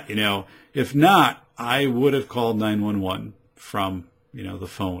on that. If not, I would have called 911 from, the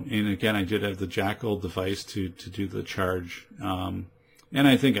phone. And again, I did have the Jackal device to do the charge. And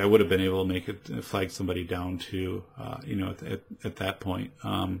I think I would have been able to make it, flag somebody down too, at that point.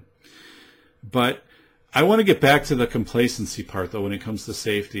 But I want to get back to the complacency part though when it comes to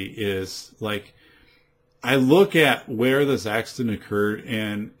safety is like, I look at where this accident occurred,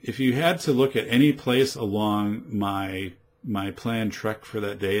 and if you had to look at any place along my planned trek for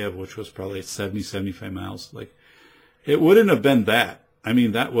that day, of which was probably 75 miles, like it wouldn't have been that. I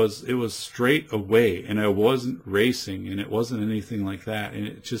mean, it was straight away, and I wasn't racing, and it wasn't anything like that, and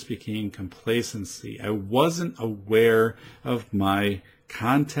it just became complacency. I wasn't aware of my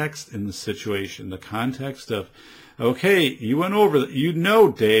context in the situation, the context of, okay, you went over,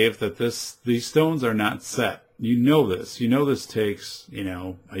 Dave, that these stones are not set. You know this. This takes,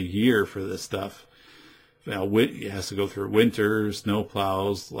 a year for this stuff. It has to go through winter, snow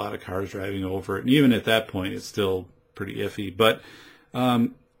plows, a lot of cars driving over it, and even at that point, it's still pretty iffy, but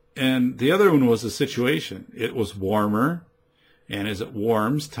and the other one was the situation. It was warmer, and as it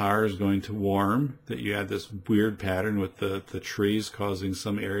warms, tar is going to warm. That you had this weird pattern with the trees causing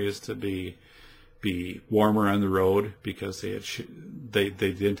some areas to be warmer on the road because they had they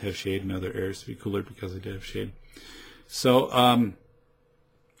didn't have shade, and other areas to be cooler because they did have shade. So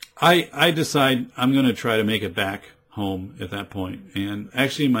I decide I'm going to try to make it back home at that point. And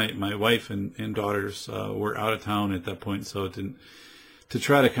actually, my wife and daughters were out of town at that point, so it didn't. To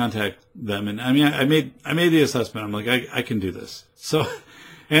try to contact them. And I mean, I made the assessment. I'm like, I can do this. So,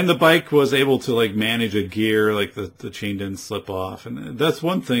 and the bike was able to like manage a gear, like the chain didn't slip off. And that's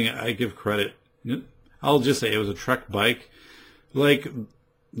one thing I give credit. I'll just say it was a Trek bike. Like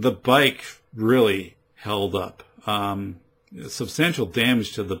the bike really held up. Substantial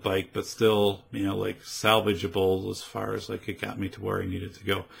damage to the bike, but still, like salvageable as far as like it got me to where I needed to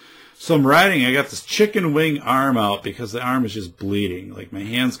go. So I'm riding, I got this chicken wing arm out because the arm is just bleeding. Like my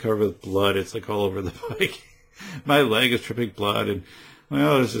hand's covered with blood. It's like all over the bike. My leg is dripping blood and,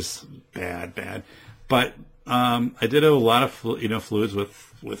 it's just bad. But I did have a lot of fluids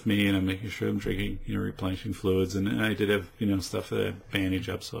with me, and I'm making sure I'm drinking, replenishing fluids, and I did have stuff that I had bandage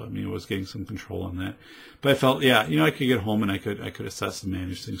up, so I was getting some control on that. But I felt, I could get home and I could assess and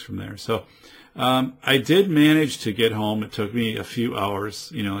manage things from there. So I did manage to get home. It took me a few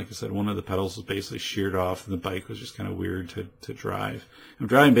hours. Like I said, one of the pedals was basically sheared off, and the bike was just kind of weird to drive. I'm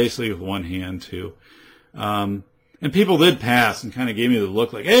driving basically with one hand too. And people did pass and kind of gave me the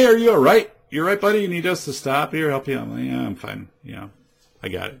look like, "Hey, are you all right? You all right, buddy? You need us to stop here, help you?" I'm like, "Yeah, I'm fine. I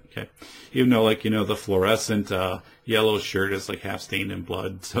got it." Okay. Even though, the fluorescent yellow shirt is like half stained in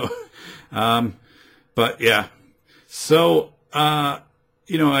blood. So, but yeah. So, I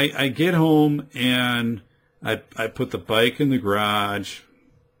get home and I put the bike in the garage,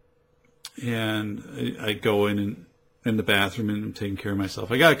 and I go in the bathroom and I'm taking care of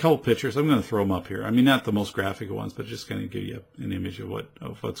myself. I got a couple pictures. I'm going to throw them up here. I mean, not the most graphic ones, but just kind of give you an image of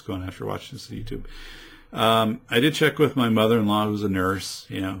what's going on after watching this on YouTube. I did check with my mother-in-law, who's a nurse,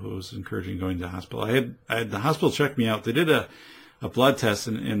 who was encouraging going to the hospital. I had the hospital check me out. They did a blood test,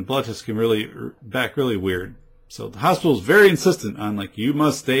 and blood tests came back really weird. So the hospital was very insistent on you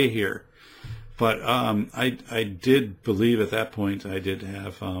must stay here. But I did believe at that point I did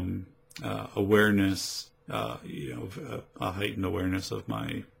have awareness, a heightened awareness of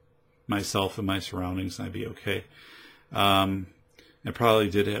myself and my surroundings, and I'd be okay. I probably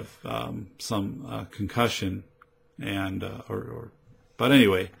did have some concussion, and but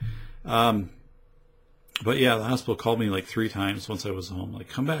anyway, but yeah, the hospital called me 3 times once I was home,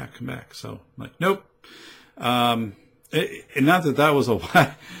 come back. So I'm like, nope. And not that was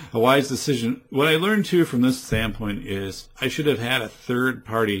a wise decision. What I learned too from this standpoint is I should have had a third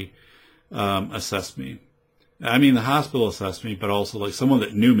party assess me. I mean, the hospital assessed me, but also someone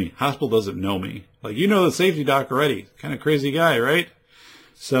that knew me. Hospital doesn't know me. The safety doc already. Kind of crazy guy, right?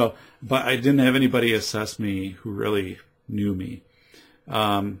 So, but I didn't have anybody assess me who really knew me.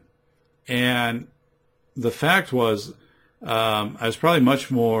 And the fact was, I was probably much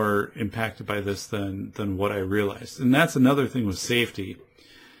more impacted by this than what I realized. And that's another thing with safety,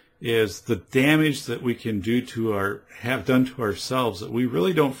 is the damage that we can have done to ourselves that we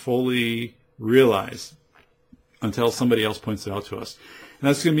really don't fully realize until somebody else points it out to us. And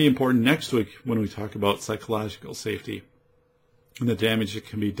that's going to be important next week when we talk about psychological safety and the damage that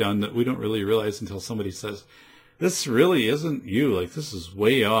can be done that we don't really realize until somebody says, "This really isn't you. This is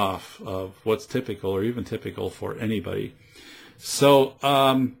way off of what's typical or even typical for anybody." So,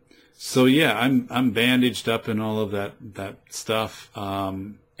 yeah, I'm bandaged up and all of that stuff.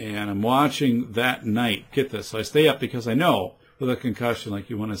 And I'm watching that night. Get this. So I stay up because I know with a concussion,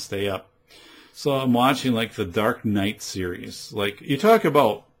 you want to stay up. So I'm watching the Dark Knight series. You talk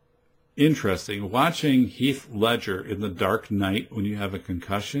about interesting, watching Heath Ledger in The Dark Knight when you have a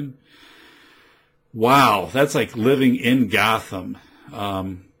concussion. Wow, that's like living in Gotham.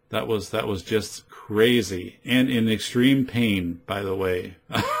 That was just crazy, and in extreme pain, by the way.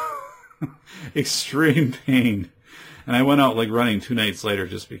 Extreme pain. And I went out running 2 nights later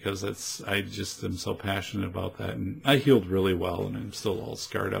just because I just am so passionate about that. And I healed really well, and I'm still all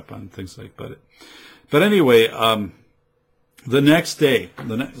scarred up on things like that. But anyway, the next day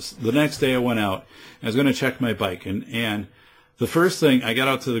I went out and I was going to check my bike, and the first thing I got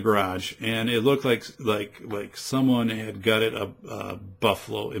out to the garage, and it looked like someone had gutted a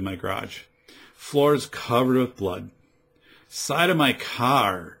buffalo in my garage. Floor's covered with blood. Side of my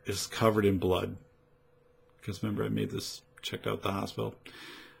car is covered in blood. Because remember, I checked out the hospital.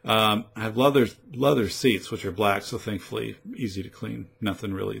 I have leather seats, which are black, so thankfully easy to clean.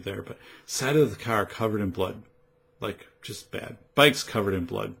 Nothing really there, but side of the car covered in blood, just bad. Bike's covered in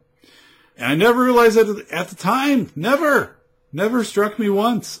blood, and I never realized that at the time. Never struck me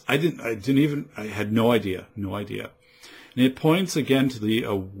once. I had no idea. And it points again to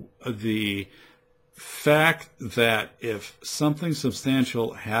the fact that if something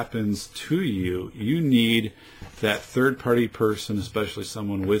substantial happens to you, you need that third-party person, especially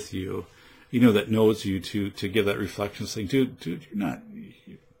someone with you, that knows you to give that reflection, saying, dude, you're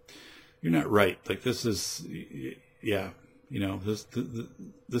not right. This is,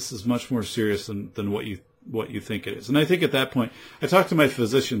 this is much more serious than what you think it is. And I think at that point, I talked to my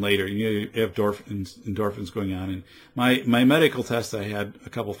physician later. You have endorphins going on, and my medical test, I had a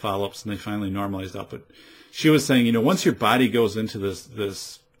couple follow-ups, and they finally normalized out. But she was saying, once your body goes into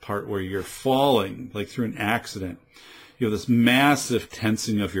this part where you're falling, through an accident, you have this massive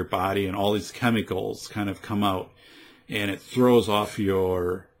tensing of your body, and all these chemicals kind of come out, and it throws off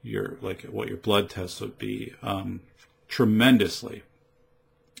your what your blood test would be tremendously,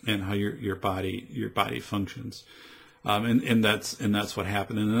 and how your body functions. And that's what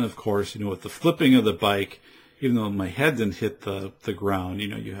happened. And then, of course, with the flipping of the bike, even though my head didn't hit the ground,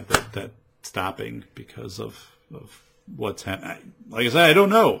 you have that stopping because of what's happening. Like I said, I don't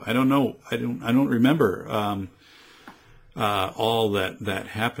know. I don't remember all that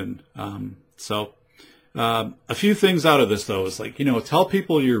happened. So a few things out of this though is like, tell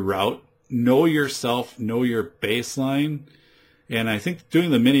people your route, know yourself, know your baseline. And I think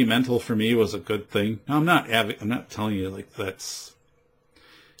doing the mini mental for me was a good thing. Now, I'm not telling you like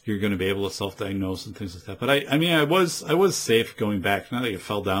you're going to be able to self-diagnose and things like that. But I was safe going back. Not that I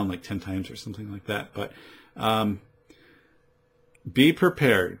fell down like 10 times or something like that. But be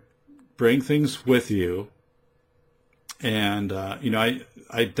prepared. Bring things with you. And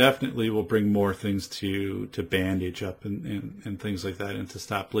I definitely will bring more things to bandage up and things like that, and to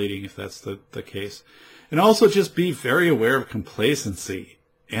stop bleeding if that's the case. And also just be very aware of complacency.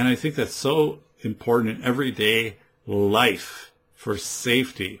 And I think that's so important in everyday life for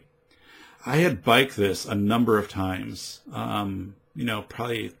safety. I had biked this a number of times,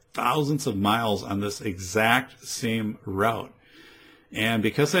 probably thousands of miles on this exact same route. And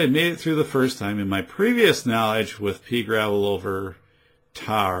because I had made it through the first time, in my previous knowledge with pea gravel over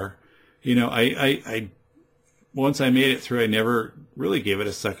tar, I once I made it through, I never really gave it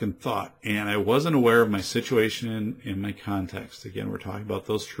a second thought. And I wasn't aware of my situation in my context. Again, we're talking about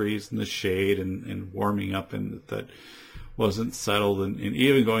those trees in the shade and warming up, and that wasn't settled. And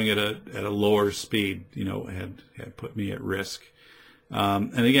even going at a lower speed, had put me at risk.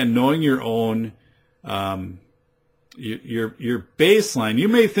 And again, knowing your own, your baseline. You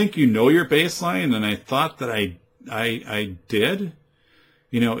may think you know your baseline, and I thought that I did,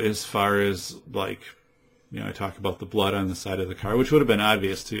 as far as like, I talk about the blood on the side of the car, which would have been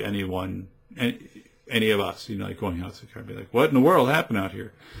obvious to anyone, any of us, like going out to the car and be like, what in the world happened out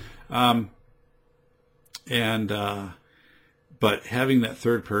here? But having that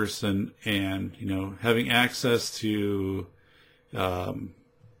third person and, having access to,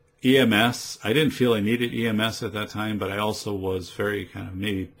 EMS, I didn't feel I needed EMS at that time, but I also was very kind of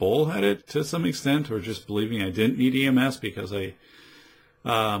maybe bullheaded to some extent, or just believing I didn't need EMS because I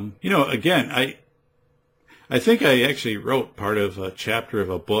think I actually wrote part of a chapter of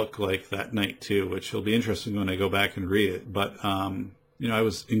a book like that night too, which will be interesting when I go back and read it. But, I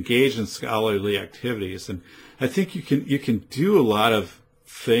was engaged in scholarly activities, and I think you can do a lot of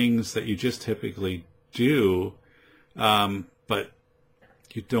things that you just typically do, but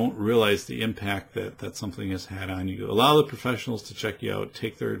you don't realize the impact that something has had on you. Allow the professionals to check you out,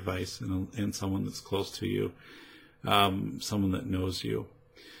 take their advice, and someone that's close to you, someone that knows you.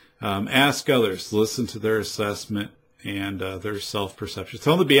 Ask others, listen to their assessment and their self-perception.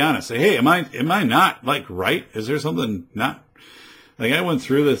 Tell them to be honest. Say, hey, am I not like right? Is there something not like I went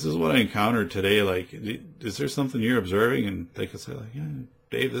through this? This is what I encountered today. Like, is there something you're observing? And they could say like, yeah,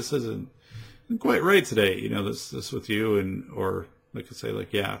 Dave, this isn't quite right today. This with you, or they could say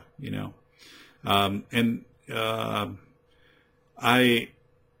like, yeah, I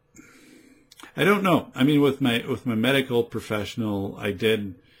don't know. I mean, with my medical professional, I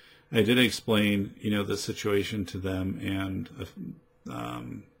did explain, the situation to them, and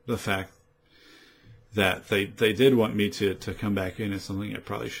the fact that they did want me to come back in is something I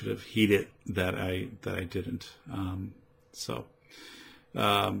probably should have heeded that I didn't.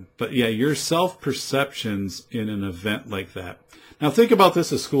 But yeah, your self-perceptions in an event like that. Now think about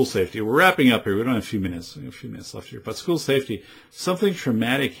this as school safety. We're wrapping up here. We don't have a few minutes. We have a few minutes left here. But school safety, something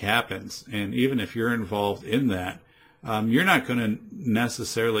traumatic happens, and even if you're involved in that, you're not going to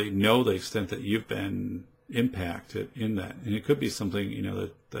necessarily know the extent that you've been impacted in that. And it could be something,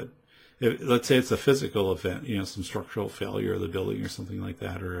 let's say it's a physical event, some structural failure of the building or something like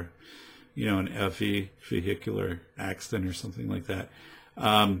that, or, a vehicular accident or something like that.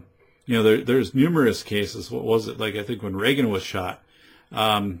 There's numerous cases. What was it like? I think when Reagan was shot,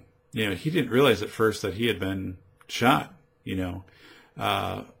 he didn't realize at first that he had been shot,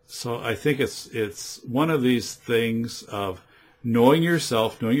 so I think it's one of these things of knowing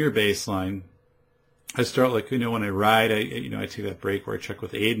yourself, knowing your baseline. I start like, when I ride, I take that break where I check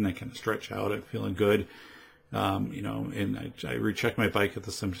with Aiden, I kind of stretch out, I'm feeling good. And I recheck my bike at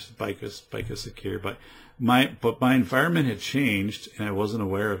the bike is secure, but my environment had changed and I wasn't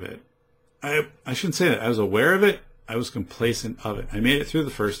aware of it. I shouldn't say that. I was aware of it. I was complacent of it. I made it through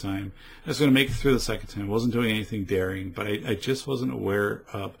the first time. I was going to make it through the second time. I wasn't doing anything daring, but I just wasn't aware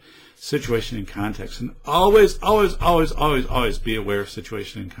of situation and context. And always be aware of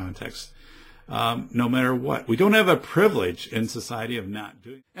situation and context. no matter what. We don't have a privilege in society of not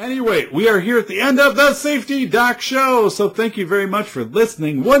doing it. Anyway, we are here at the end of the Safety Doc Show. So thank you very much for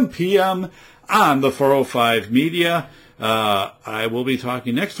listening. 1 p.m. on the 405 Media. I will be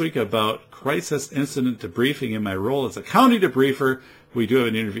talking next week about crisis incident debriefing in my role as a county debriefer. We do have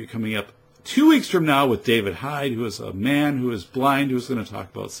an interview coming up 2 weeks from now with David Hyde, who is a man who is blind, who's going to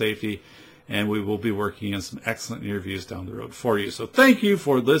talk about safety. And we will be working on some excellent interviews down the road for you. So thank you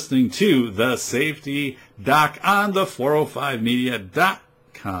for listening to the Safety Doc on the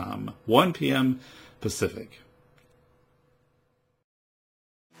 405media.com, 1 p.m. Pacific.